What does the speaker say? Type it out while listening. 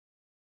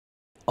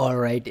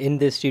Alright, in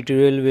this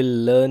tutorial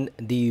we'll learn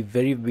the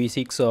very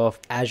basics of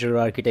Azure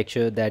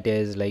architecture, that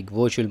is like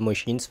virtual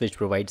machines, which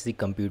provides the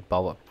compute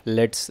power.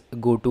 Let's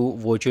go to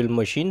virtual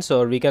machines,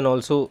 or we can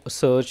also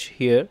search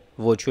here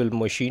virtual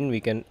machine. We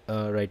can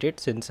write it.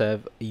 Since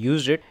I've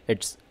used it,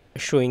 it's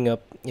showing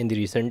up in the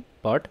recent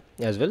part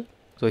as well.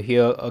 So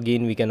here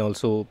again we can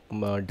also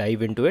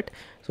dive into it.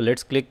 So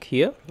let's click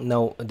here.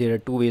 Now there are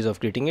two ways of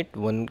creating it.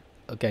 One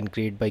can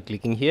create by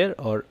clicking here,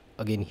 or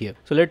again here.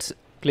 So let's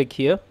click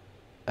here,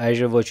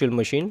 Azure virtual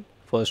machine,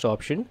 first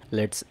option.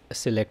 Let's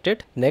select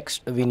it.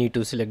 Next we need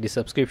to select the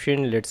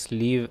subscription. Let's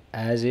leave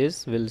as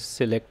is. We'll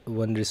select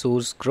one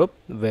resource group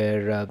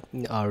where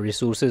our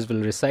resources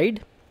will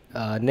reside.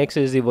 Next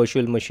is the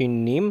virtual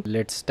machine name.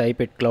 Let's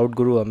type it Cloud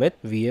Guru Amit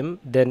VM.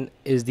 Then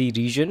is the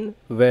region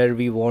where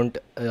we want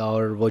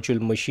our virtual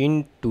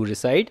machine to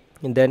reside,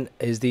 and then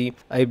is the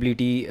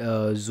availability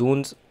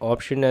zones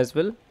option as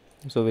well.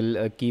 So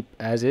we'll keep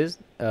as is.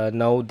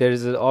 Now there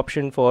is an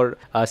option for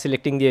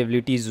selecting the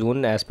availability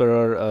zone as per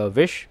our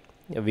wish.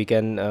 We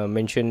can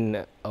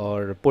mention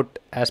or put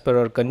as per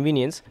our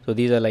convenience. So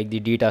these are like the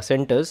data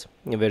centers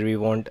where we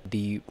want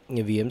the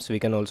VMs. We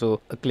can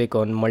also click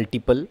on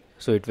multiple,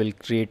 so it will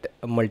create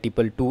a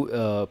multiple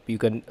two. You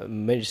can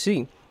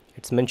see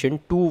it's mentioned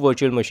 2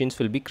 virtual machines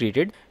will be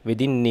created with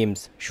the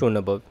names shown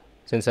above.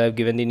 Since I have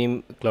given the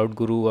name Cloud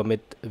Guru Amit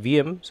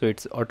VM, so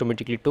it's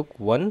automatically took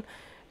 1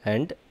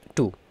 and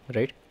 2,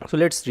 right? So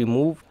let's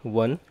remove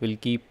 1. We'll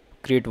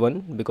create 1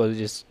 because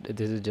this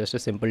is just a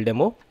simple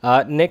demo.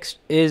 Next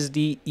is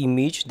the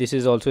image. This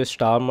is also a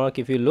star mark.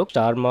 If you look,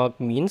 star mark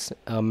means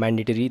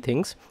mandatory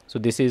things. So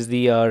this is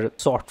the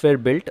software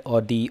built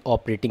or the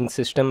operating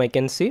system, I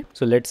can say.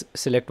 So let's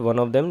select one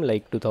of them,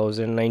 like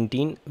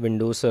 2019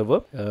 Windows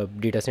Server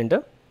data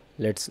center.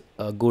 Let's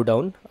go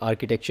down.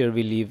 Architecture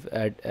we leave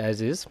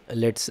as is.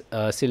 Let's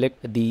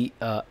select the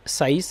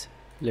size.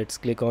 Let's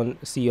click on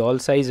see all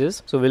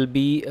sizes. So we'll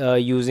be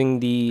using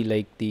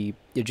the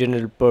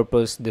general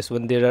purpose. This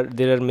one, there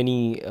are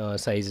many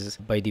sizes,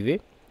 by the way.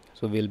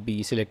 So we'll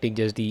be selecting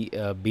just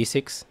the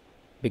basics,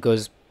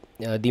 because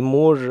the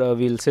more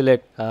we'll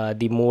select,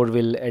 the more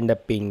we'll end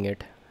up paying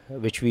it,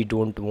 which we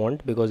don't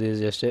want because it is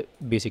just a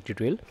basic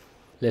tutorial.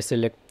 Let's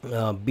select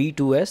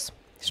B2S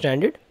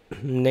standard.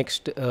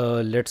 Next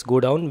let's go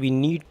down. We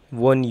need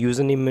one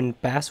username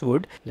and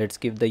password. Let's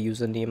give the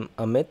username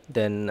Amit,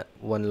 then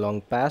one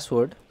long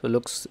password. So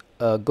looks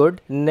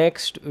good.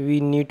 Next we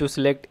need to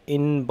select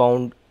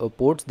inbound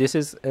ports. This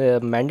is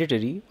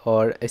mandatory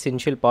or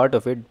essential part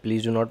of it.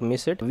 Please do not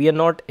miss it. We are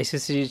not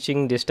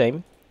SSHing this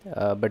time,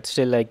 but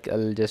still, like,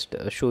 I'll just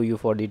show you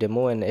for the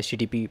demo, and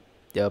HTTP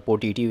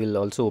port 80 will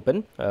also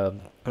open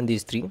on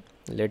these 3.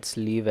 Let's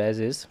leave as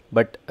is,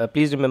 but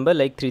please remember,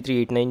 like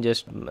 3389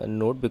 just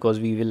note, because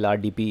we will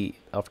RDP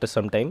after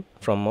some time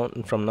from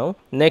now.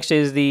 Next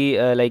is the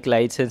like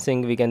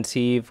licensing. We can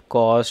see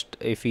cost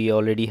if we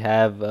already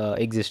have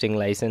existing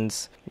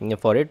license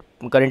for it.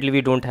 Currently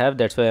we don't have,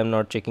 that's why I'm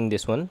not checking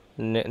this one.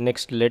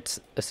 Next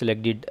let's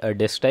select the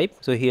desk type.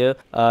 So here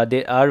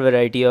there are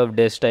variety of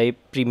desk type.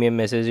 Premium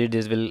messages,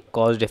 this will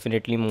cost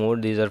definitely more.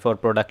 These are for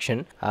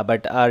production,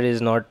 but R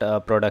is not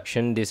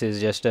production. This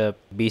is just a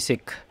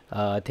basic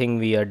thing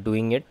we are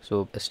doing it.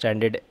 So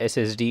standard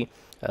SSD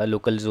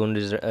local zone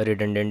is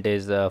redundant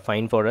is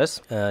fine for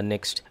us.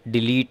 Next,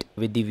 delete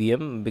with the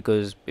VM,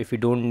 because if you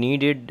don't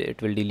need it,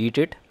 it will delete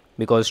it,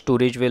 because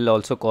storage will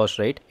also cost,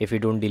 right, if you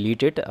don't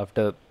delete it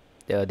after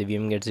the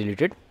VM gets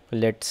deleted.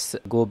 Let's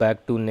go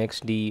back to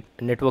next the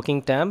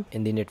networking tab.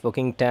 In the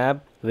networking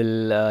tab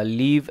we'll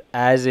leave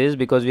as is,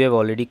 because we have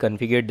already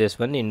configured this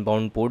one,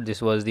 inbound port.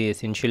 This was the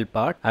essential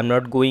part. I'm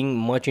not going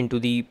much into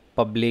the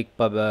public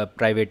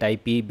private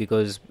IP,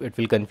 because it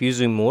will confuse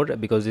you more,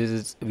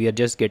 because we are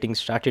just getting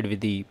started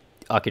with the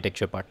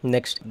architecture part.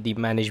 Next, the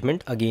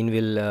management, again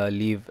we'll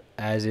leave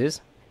as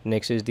is.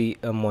 Next is the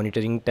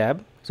monitoring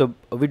tab. So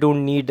we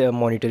don't need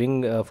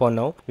monitoring for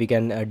now. We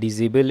can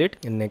disable it.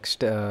 And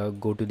next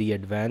go to the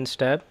advanced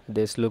tab.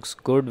 This looks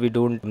good. We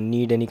don't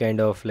need any kind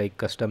of like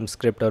custom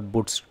script or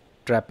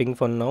bootstrapping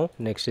for now.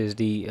 Next is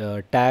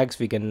the tags.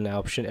 We can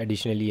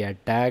additionally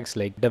add tags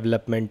like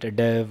development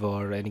dev,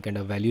 or any kind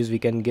of values we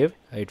can give.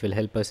 It will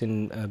help us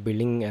in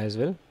building as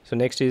well. So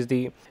next is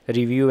the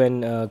review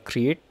and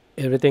create.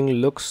 Everything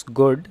looks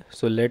good,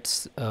 so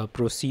let's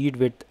proceed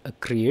with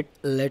create.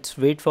 Let's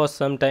wait for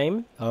some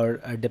time. Our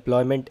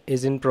deployment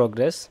is in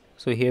progress.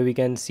 So here we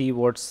can see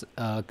what's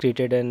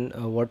created and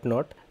what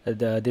not.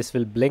 This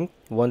will blink.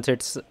 Once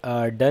it's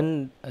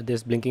done,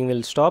 this blinking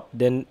will stop.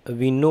 Then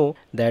we know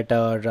that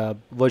our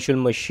virtual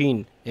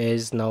machine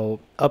is now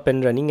up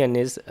and running and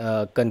is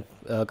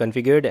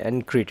configured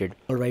and created.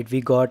 Alright,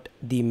 we got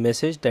the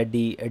message that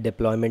the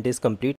deployment is complete.